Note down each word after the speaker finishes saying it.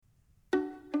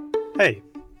Hey,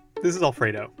 this is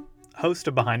Alfredo, host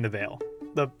of Behind the Veil,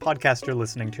 the podcast you're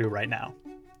listening to right now.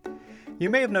 You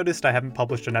may have noticed I haven't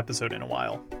published an episode in a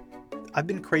while. I've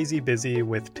been crazy busy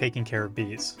with taking care of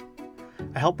bees.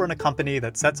 I help run a company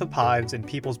that sets up hives in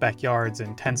people's backyards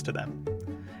and tends to them.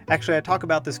 Actually, I talk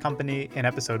about this company in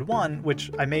episode 1, which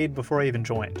I made before I even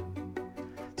joined.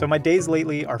 So my days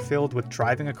lately are filled with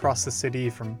driving across the city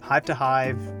from hive to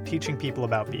hive, teaching people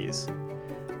about bees.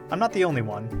 I'm not the only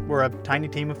one. We're a tiny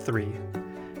team of 3,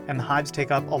 and the hives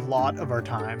take up a lot of our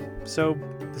time, so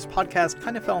this podcast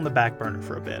kind of fell on the back burner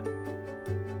for a bit.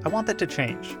 I want that to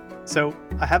change, so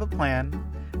I have a plan,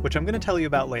 which I'm going to tell you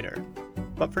about later.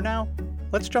 But for now,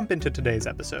 let's jump into today's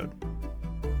episode.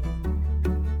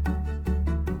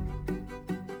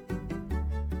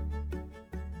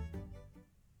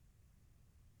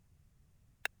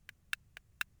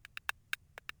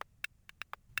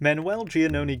 Manuel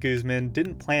Giannone Guzman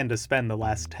didn't plan to spend the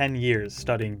last 10 years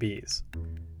studying bees.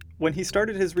 When he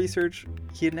started his research,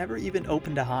 he had never even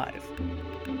opened a hive.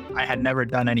 I had never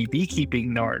done any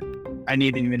beekeeping, nor I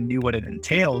even knew what it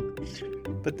entailed.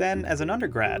 But then, as an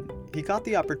undergrad, he got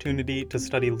the opportunity to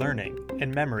study learning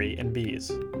and memory in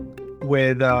bees.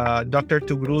 With Dr.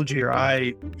 Tugrul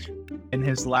Jirai in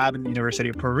his lab in the University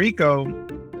of Puerto Rico,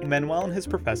 Manuel and his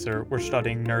professor were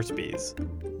studying nurse bees.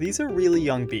 These are really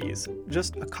young bees,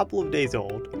 just a couple of days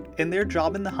old, and their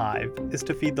job in the hive is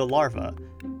to feed the larvae,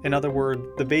 in other words,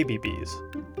 the baby bees.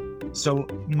 So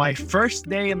my first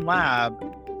day in lab,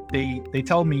 they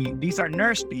tell me these are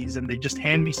nurse bees, and they just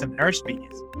hand me some nurse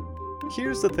bees.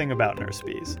 Here's the thing about nurse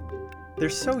bees. They're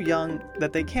so young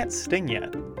that they can't sting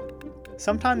yet.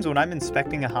 Sometimes when I'm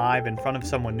inspecting a hive in front of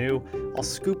someone new, I'll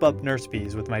scoop up nurse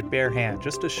bees with my bare hand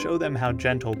just to show them how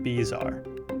gentle bees are.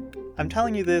 I'm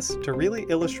telling you this to really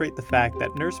illustrate the fact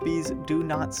that nurse bees do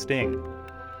not sting.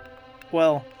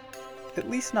 Well, at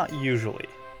least not usually.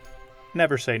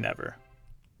 Never say never.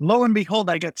 Lo and behold,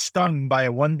 I get stung by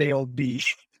a 1-day-old bee.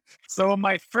 So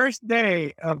my first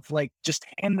day of just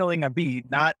handling a bee,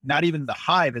 not even the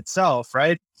hive itself,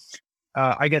 right?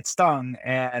 I get stung,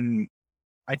 and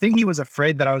I think he was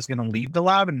afraid that I was going to leave the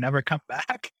lab and never come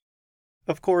back.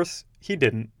 Of course, he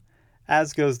didn't.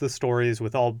 As goes the stories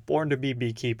with all born-to-be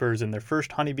beekeepers in their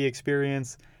first honeybee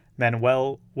experience,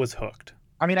 Manuel was hooked.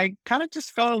 I mean, I kind of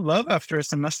just fell in love after a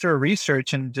semester of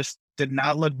research and just did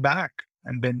not look back,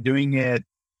 and been doing it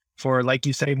for, like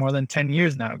you say, more than 10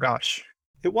 years now. Gosh.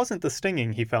 It wasn't the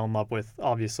stinging he fell in love with,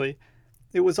 obviously.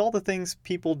 It was all the things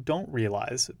people don't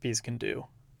realize bees can do.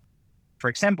 For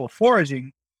example,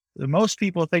 foraging. Most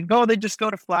people think, oh, they just go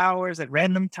to flowers at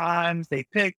random times, they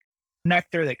pick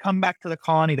nectar, they come back to the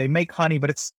colony, they make honey, but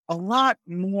it's a lot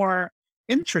more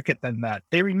intricate than that.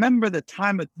 They remember the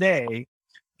time of day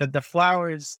that the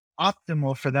flower is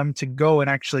optimal for them to go and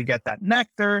actually get that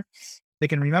nectar. They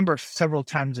can remember several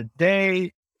times a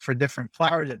day for different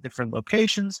flowers at different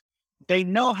locations. They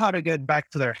know how to get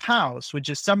back to their house, which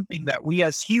is something that we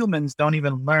as humans don't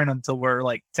even learn until we're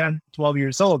 10, 12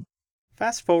 years old.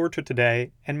 Fast forward to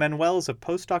today, and Manuel is a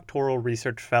postdoctoral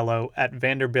research fellow at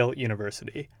Vanderbilt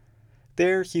University.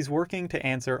 There, he's working to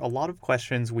answer a lot of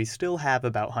questions we still have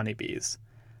about honeybees.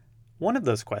 One of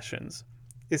those questions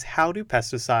is, how do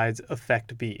pesticides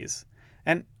affect bees?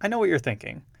 And I know what you're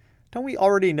thinking. Don't we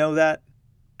already know that?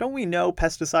 Don't we know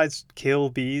pesticides kill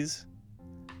bees?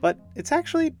 But it's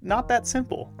actually not that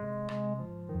simple.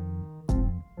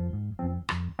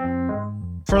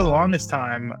 For the longest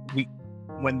time,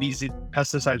 when these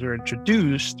pesticides were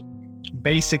introduced,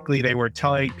 basically they were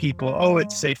telling people, oh,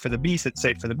 it's safe for the bees, it's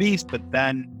safe for the bees. But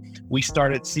then we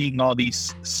started seeing all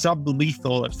these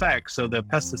sublethal effects. So the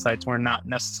pesticides were not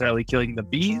necessarily killing the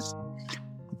bees,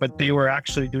 but they were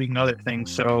actually doing other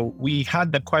things. So we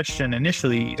had the question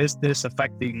initially, is this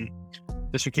affecting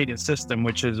the circadian system,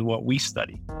 which is what we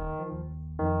study?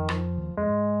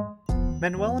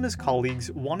 Manuel and his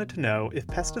colleagues wanted to know if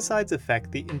pesticides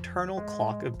affect the internal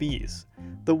clock of bees,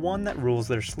 the one that rules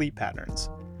their sleep patterns.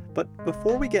 But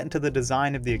before we get into the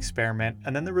design of the experiment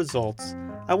and then the results,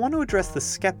 I want to address the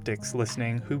skeptics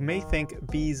listening who may think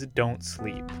bees don't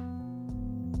sleep.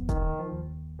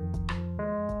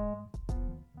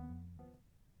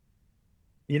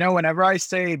 Whenever I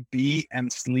say bee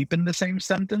and sleep in the same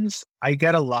sentence, I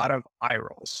get a lot of eye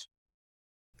rolls.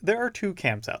 There are 2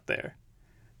 camps out there.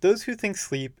 Those who think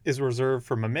sleep is reserved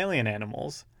for mammalian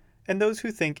animals, and those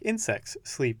who think insects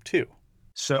sleep too.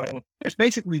 So there's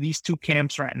basically these 2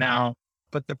 camps right now,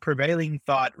 but the prevailing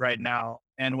thought right now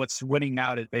and what's winning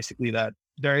out is basically that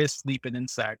there is sleep in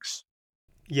insects.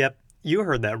 Yep, you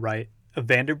heard that right. A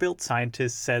Vanderbilt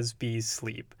scientist says bees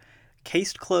sleep.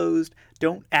 Case closed,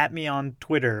 don't at me on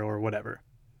Twitter or whatever.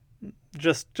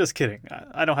 Just kidding.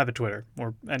 I don't have a Twitter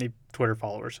or any Twitter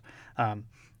followers. All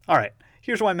right,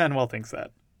 here's why Manuel thinks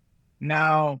that.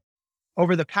 Now,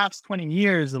 over the past 20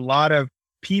 years, a lot of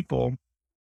people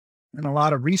and a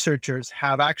lot of researchers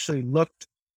have actually looked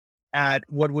at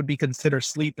what would be considered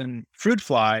sleep in fruit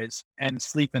flies and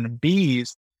sleep in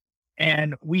bees.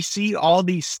 And we see all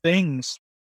these things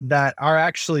that are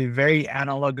actually very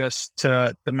analogous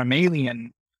to the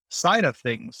mammalian side of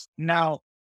things. Now,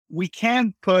 we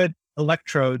can put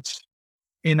electrodes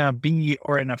in a bee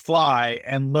or in a fly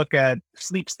and look at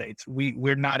sleep states.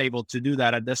 We're not able to do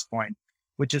that at this point,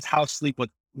 which is how sleep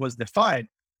was defined.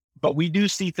 But we do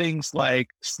see things like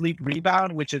sleep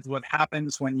rebound, which is what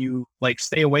happens when you like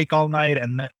stay awake all night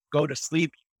and then go to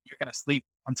sleep. You're going to sleep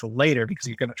until later because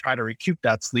you're going to try to recoup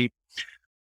that sleep.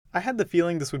 I had the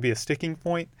feeling this would be a sticking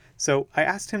point, so I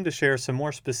asked him to share some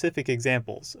more specific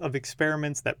examples of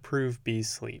experiments that prove bees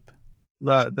sleep.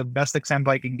 The best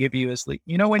example I can give you is like,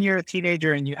 when you're a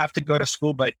teenager and you have to go to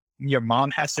school, but your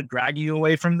mom has to drag you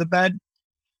away from the bed.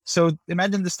 So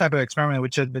imagine this type of experiment,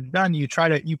 which has been done. You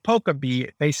poke a bee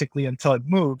basically until it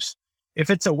moves. If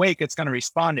it's awake, it's going to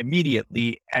respond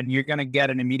immediately and you're going to get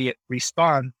an immediate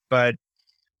response. But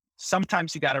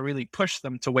sometimes you got to really push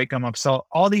them to wake them up. So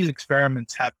all these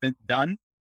experiments have been done.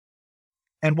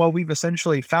 And what we've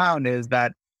essentially found is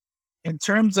that in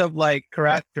terms of like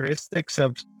characteristics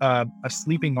of a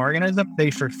sleeping organism, they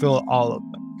fulfill all of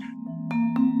them.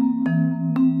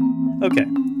 Okay,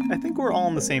 I think we're all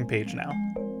on the same page now.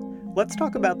 Let's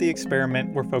talk about the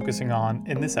experiment we're focusing on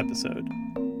in this episode.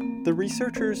 The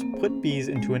researchers put bees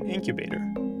into an incubator.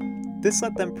 This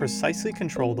let them precisely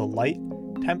control the light,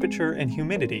 temperature, and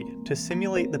humidity to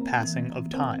simulate the passing of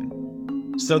time.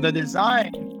 So the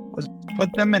design was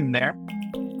put them in there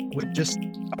with just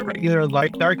a regular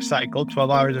light-dark cycle, 12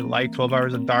 hours of light, 12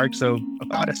 hours of dark, so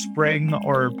about a spring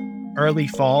or early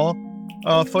fall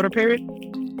photo period.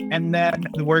 And then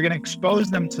we're going to expose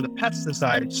them to the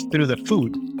pesticides through the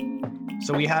food.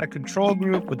 So we had a control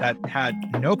group that had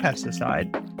no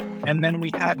pesticide, and then we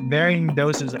had varying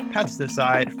doses of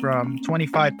pesticide from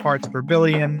 25 parts per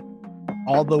billion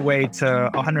all the way to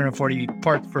 140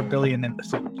 parts per billion in the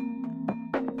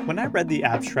food. When I read the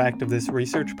abstract of this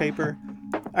research paper,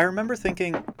 I remember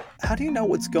thinking, how do you know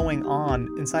what's going on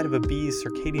inside of a bee's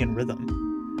circadian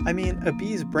rhythm? I mean, a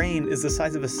bee's brain is the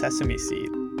size of a sesame seed.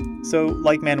 So,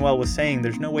 like Manuel was saying,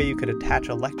 there's no way you could attach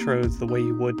electrodes the way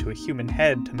you would to a human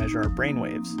head to measure our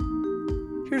brainwaves.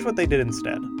 Here's what they did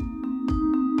instead.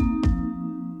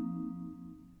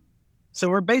 So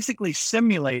we're basically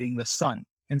simulating the sun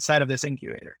inside of this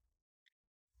incubator.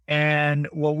 And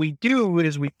what we do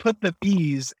is we put the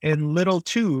bees in little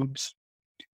tubes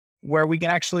where we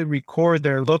can actually record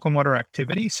their locomotor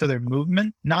activity, so their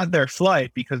movement, not their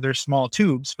flight because they're small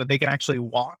tubes, but they can actually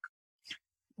walk.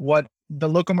 What the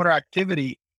locomotor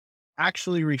activity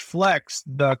actually reflects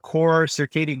the core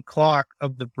circadian clock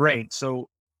of the brain. So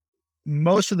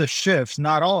most of the shifts,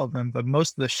 not all of them, but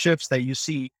most of the shifts that you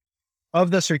see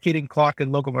of the circadian clock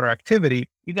and locomotor activity,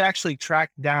 you can actually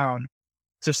track down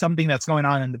to something that's going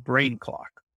on in the brain clock.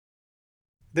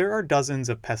 There are dozens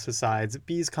of pesticides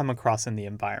bees come across in the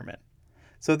environment,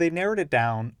 so they narrowed it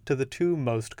down to the two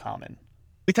most common.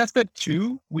 We tested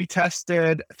two. We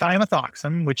tested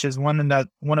thiamethoxam, which is one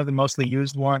of the mostly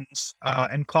used ones,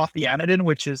 and clothianidin,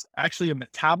 which is actually a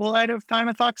metabolite of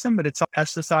thiamethoxam, but it's a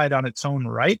pesticide on its own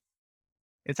right.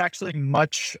 It's actually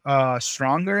much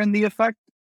stronger in the effect.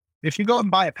 If you go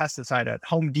and buy a pesticide at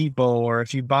Home Depot, or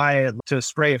if you buy it to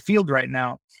spray a field right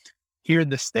now, here in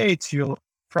the States, you'll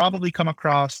probably come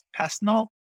across Pestnol.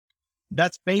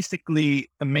 That's basically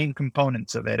the main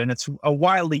components of it, and it's a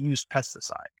widely used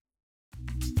pesticide.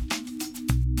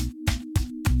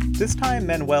 This time,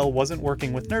 Manuel wasn't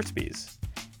working with nurse bees.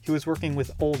 He was working with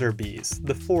older bees,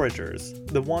 the foragers,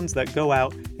 the ones that go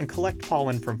out and collect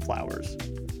pollen from flowers.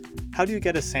 How do you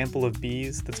get a sample of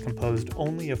bees that's composed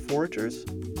only of foragers?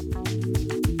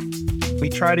 We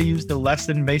try to use the less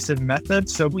invasive method.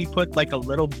 So we put like a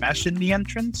little mesh in the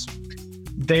entrance.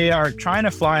 They are trying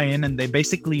to fly in and they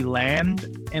basically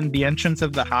land in the entrance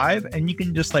of the hive, and you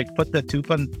can just like put the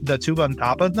tube on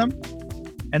top of them,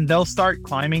 and they'll start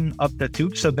climbing up the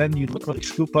tube. So then you literally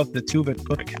scoop up the tube and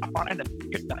put a cap on it, and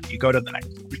you're done. You go to the next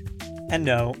one. And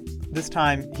no, this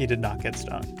time he did not get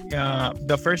stung.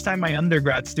 The first time my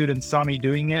undergrad students saw me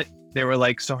doing it, they were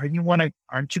like, "So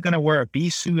aren't you going to wear a bee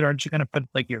suit? Aren't you going to put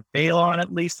like your veil on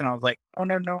at least?" And I was like, "Oh,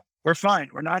 no, we're fine.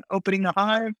 We're not opening the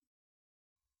hive.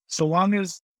 So long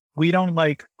as we don't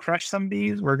like crush some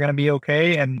bees, we're going to be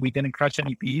okay." And we didn't crush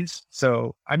any bees.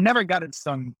 So I've never gotten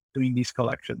stung doing these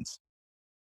collections.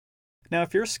 Now,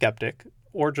 if you're a skeptic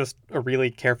or just a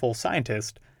really careful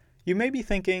scientist, You may be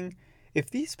thinking,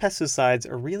 if these pesticides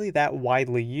are really that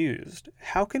widely used,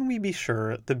 how can we be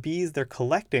sure the bees they're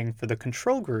collecting for the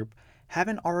control group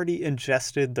haven't already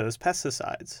ingested those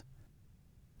pesticides?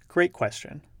 Great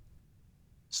question.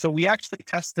 So we actually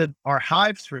tested our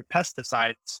hives for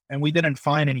pesticides and we didn't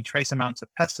find any trace amounts of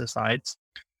pesticides.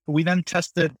 We then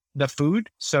tested the food,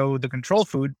 so the control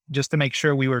food, just to make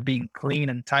sure we were being clean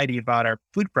and tidy about our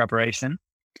food preparation.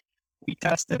 We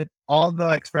tested all the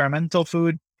experimental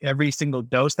food, every single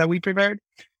dose that we prepared.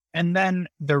 And then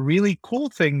the really cool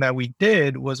thing that we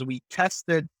did was we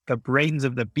tested the brains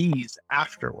of the bees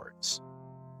afterwards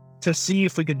to see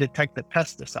if we could detect the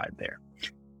pesticide there.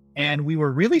 And we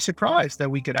were really surprised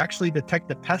that we could actually detect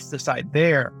the pesticide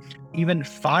there even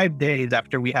 5 days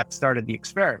after we had started the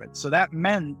experiment. So that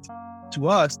meant to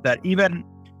us that even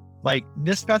like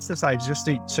this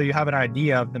pesticide, so you have an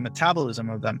idea of the metabolism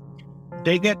of them,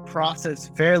 they get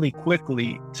processed fairly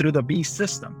quickly through the bee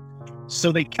system.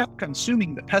 So they kept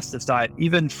consuming the pesticide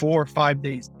even 4 or 5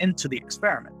 days into the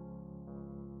experiment.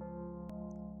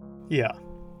 Yeah.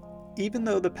 Even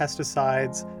though the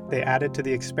pesticides they added to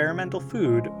the experimental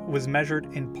food was measured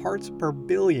in parts per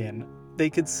billion, they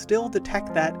could still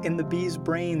detect that in the bees'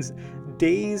 brains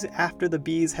days after the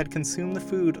bees had consumed the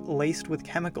food laced with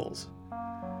chemicals.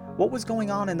 What was going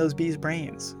on in those bees'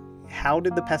 brains? How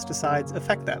did the pesticides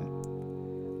affect them?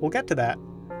 We'll get to that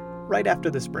right after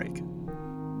this break.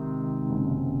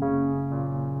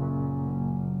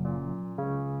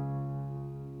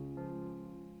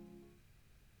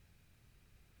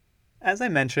 As I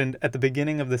mentioned at the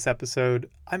beginning of this episode,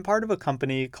 I'm part of a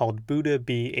company called Buddha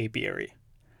Bee Apiary.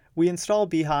 We install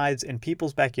beehives in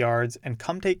people's backyards and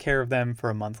come take care of them for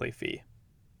a monthly fee.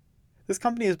 This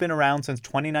company has been around since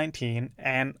 2019,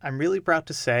 and I'm really proud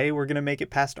to say we're going to make it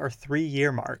past our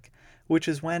 3-year mark, which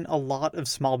is when a lot of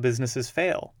small businesses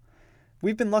fail.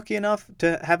 We've been lucky enough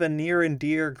to have a near and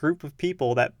dear group of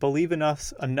people that believe in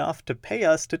us enough to pay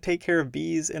us to take care of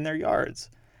bees in their yards.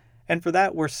 And for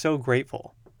that, we're so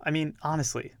grateful. I mean,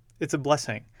 honestly, it's a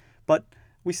blessing, but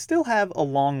we still have a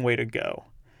long way to go.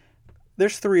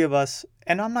 There's 3 of us,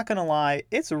 and I'm not going to lie,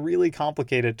 it's really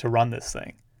complicated to run this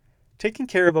thing. Taking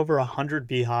care of over 100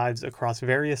 beehives across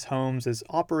various homes is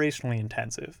operationally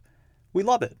intensive. We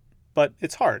love it, but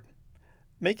it's hard.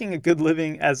 Making a good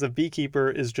living as a beekeeper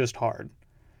is just hard.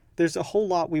 There's a whole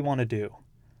lot we want to do,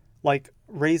 like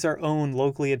raise our own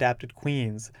locally adapted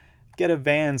queens, get a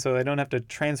van so I don't have to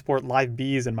transport live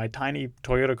bees in my tiny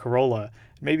Toyota Corolla,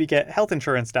 maybe get health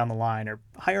insurance down the line, or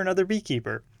hire another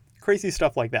beekeeper. Crazy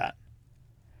stuff like that.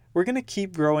 We're going to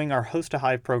keep growing our Host a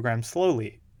Hive program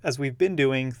slowly, as we've been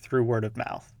doing through word of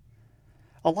mouth.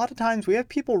 A lot of times we have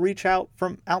people reach out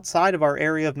from outside of our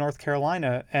area of North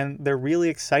Carolina, and they're really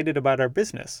excited about our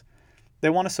business. They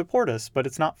want to support us, but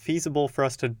it's not feasible for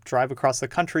us to drive across the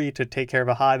country to take care of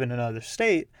a hive in another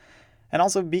state. And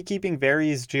also, beekeeping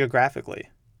varies geographically.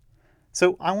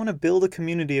 So I want to build a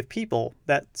community of people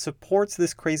that supports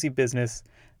this crazy business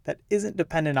that isn't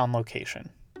dependent on location.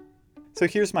 So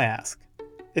here's my ask.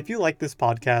 If you like this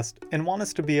podcast and want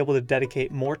us to be able to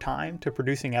dedicate more time to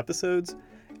producing episodes,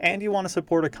 and you want to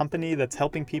support a company that's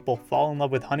helping people fall in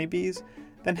love with honeybees,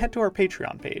 then head to our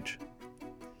Patreon page.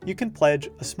 You can pledge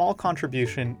a small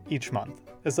contribution each month,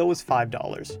 as low as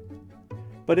 $5.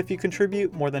 But if you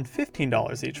contribute more than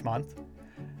 $15 each month,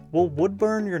 we'll wood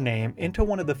burn your name into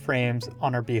one of the frames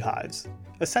on our beehives.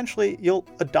 Essentially, you'll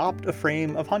adopt a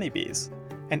frame of honeybees,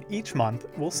 and each month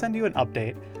we'll send you an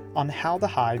update on how the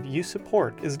hive you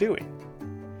support is doing.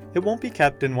 It won't be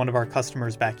kept in one of our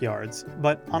customers' backyards,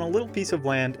 but on a little piece of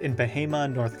land in Bahama,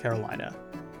 North Carolina.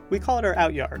 We call it our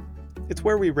outyard. It's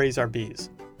where we raise our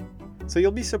bees. So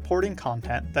you'll be supporting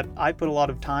content that I put a lot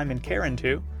of time and care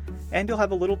into, and you'll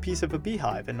have a little piece of a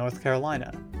beehive in North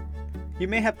Carolina. You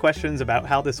may have questions about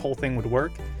how this whole thing would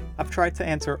work. I've tried to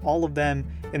answer all of them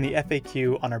in the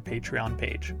FAQ on our Patreon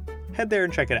page. Head there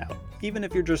and check it out, even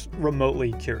if you're just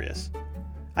remotely curious.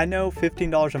 I know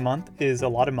 $15 a month is a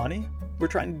lot of money. We're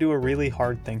trying to do a really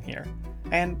hard thing here.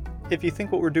 And if you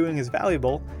think what we're doing is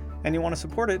valuable and you want to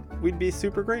support it, we'd be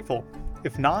super grateful.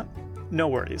 If not, no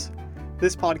worries.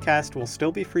 This podcast will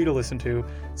still be free to listen to,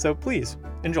 so please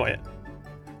enjoy it.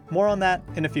 More on that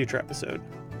in a future episode.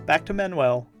 Back to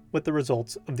Manuel with the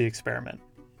results of the experiment.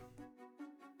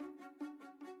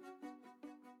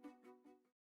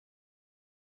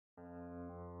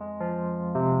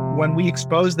 When we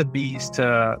exposed the bees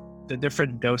to the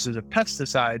different doses of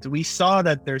pesticides, we saw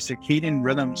that their circadian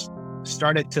rhythms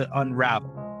started to unravel.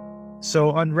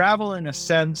 So unravel in a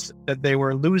sense that they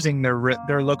were losing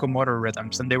their locomotor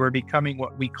rhythms and they were becoming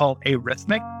what we call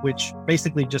arrhythmic, which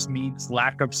basically just means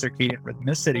lack of circadian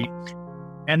rhythmicity.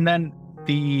 And then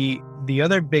the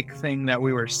other big thing that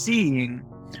we were seeing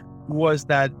was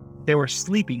that they were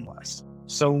sleeping less.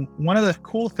 So one of the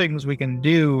cool things we can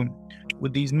do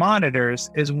with these monitors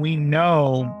is we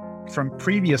know from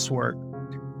previous work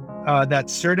that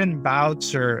certain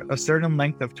bouts or a certain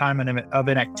length of time of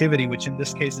inactivity, which in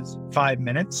this case is 5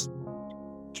 minutes,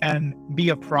 can be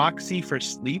a proxy for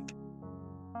sleep.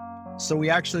 So we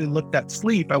actually looked at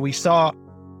sleep and we saw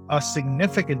a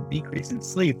significant decrease in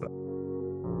sleep.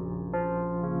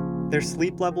 Their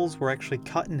sleep levels were actually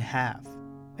cut in half.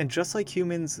 And just like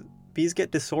humans, bees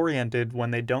get disoriented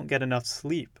when they don't get enough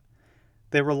sleep.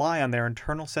 They rely on their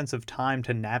internal sense of time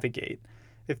to navigate.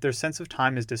 If their sense of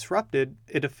time is disrupted,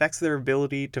 it affects their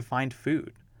ability to find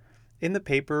food. In the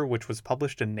paper, which was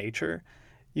published in Nature,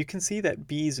 you can see that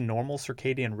bees' normal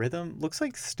circadian rhythm looks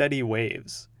like steady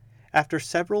waves. After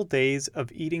several days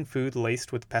of eating food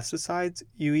laced with pesticides,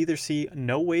 you either see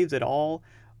no waves at all,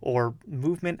 or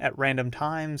movement at random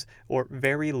times, or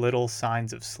very little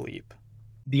signs of sleep.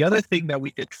 The other thing that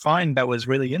we did find that was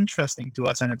really interesting to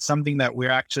us, and it's something that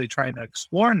we're actually trying to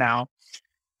explore now,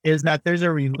 is that there's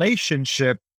a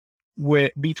relationship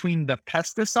between the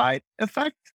pesticide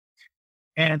effect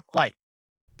and light.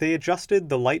 They adjusted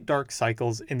the light-dark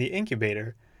cycles in the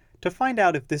incubator to find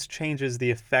out if this changes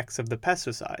the effects of the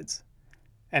pesticides.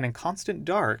 And in constant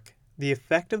dark, the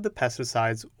effect of the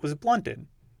pesticides was blunted.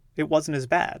 It wasn't as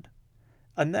bad.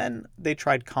 And then they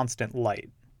tried constant light.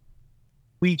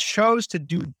 We chose to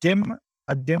do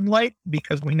a dim light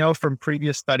because we know from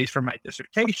previous studies from my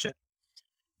dissertation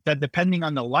that depending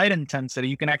on the light intensity,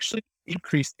 you can actually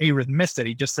increase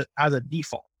arrhythmicity just as a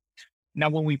default. Now,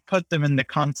 when we put them in the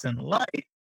constant light,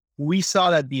 we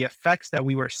saw that the effects that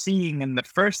we were seeing in the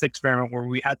first experiment where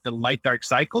we had the light dark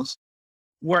cycles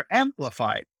were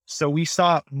amplified. So we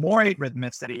saw more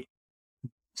arrhythmicity,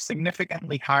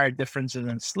 significantly higher differences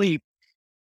in sleep.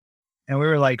 And we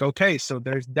were like, okay, so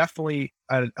there's definitely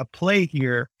a play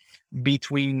here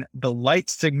between the light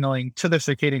signaling to the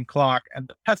circadian clock and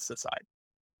the pesticide.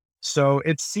 So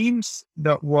it seems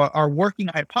that our working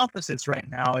hypothesis right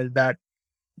now is that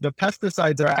the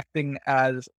pesticides are acting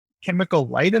as chemical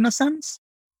light in a sense.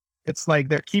 It's like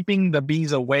they're keeping the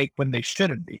bees awake when they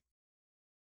shouldn't be.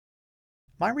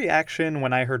 My reaction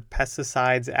when I heard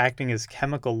pesticides acting as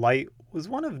chemical light was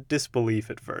one of disbelief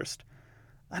at first.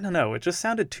 I don't know, it just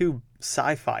sounded too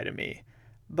sci-fi to me.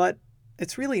 But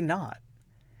it's really not.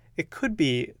 It could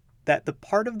be that the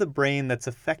part of the brain that's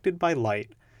affected by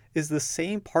light is the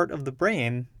same part of the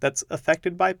brain that's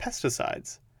affected by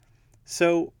pesticides.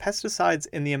 So pesticides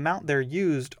in the amount they're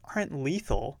used aren't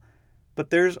lethal, but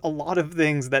there's a lot of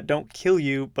things that don't kill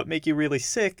you but make you really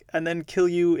sick and then kill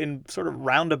you in sort of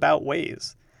roundabout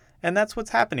ways. And that's what's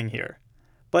happening here.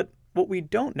 But what we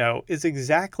don't know is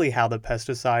exactly how the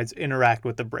pesticides interact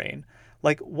with the brain,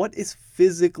 like what is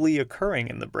physically occurring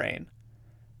in the brain.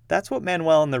 That's what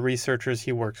Manuel and the researchers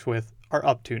he works with are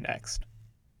up to next.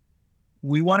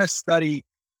 We want to study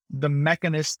the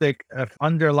mechanistic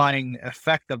underlying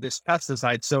effect of this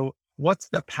pesticide. So what's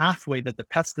the pathway that the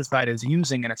pesticide is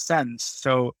using in a sense?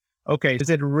 So, okay, is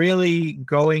it really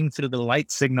going through the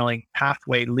light signaling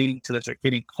pathway leading to the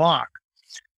circadian clock?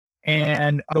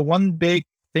 And the one big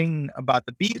thing about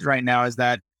the bees right now is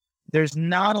that there's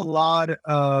not a lot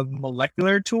of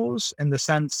molecular tools in the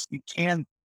sense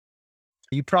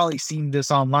you've probably seen this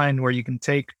online where you can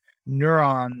take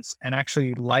neurons and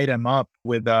actually light them up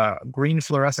with a green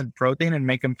fluorescent protein and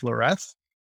make them fluoresce.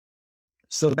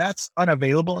 So that's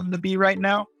unavailable in the bee right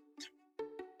now.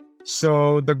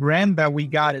 So the grant that we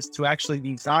got is to actually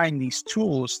design these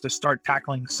tools to start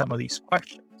tackling some of these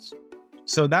questions.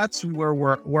 So that's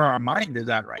where our mind is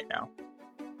at right now.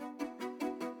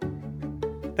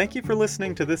 Thank you for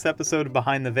listening to this episode of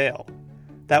Behind the Veil.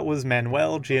 That was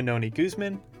Manuel Giannoni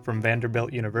Guzman from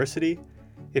Vanderbilt University.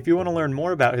 If you want to learn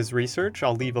more about his research,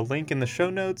 I'll leave a link in the show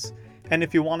notes. And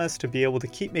if you want us to be able to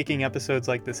keep making episodes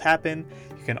like this happen,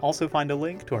 you can also find a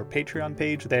link to our Patreon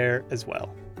page there as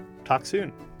well. Talk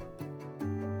soon.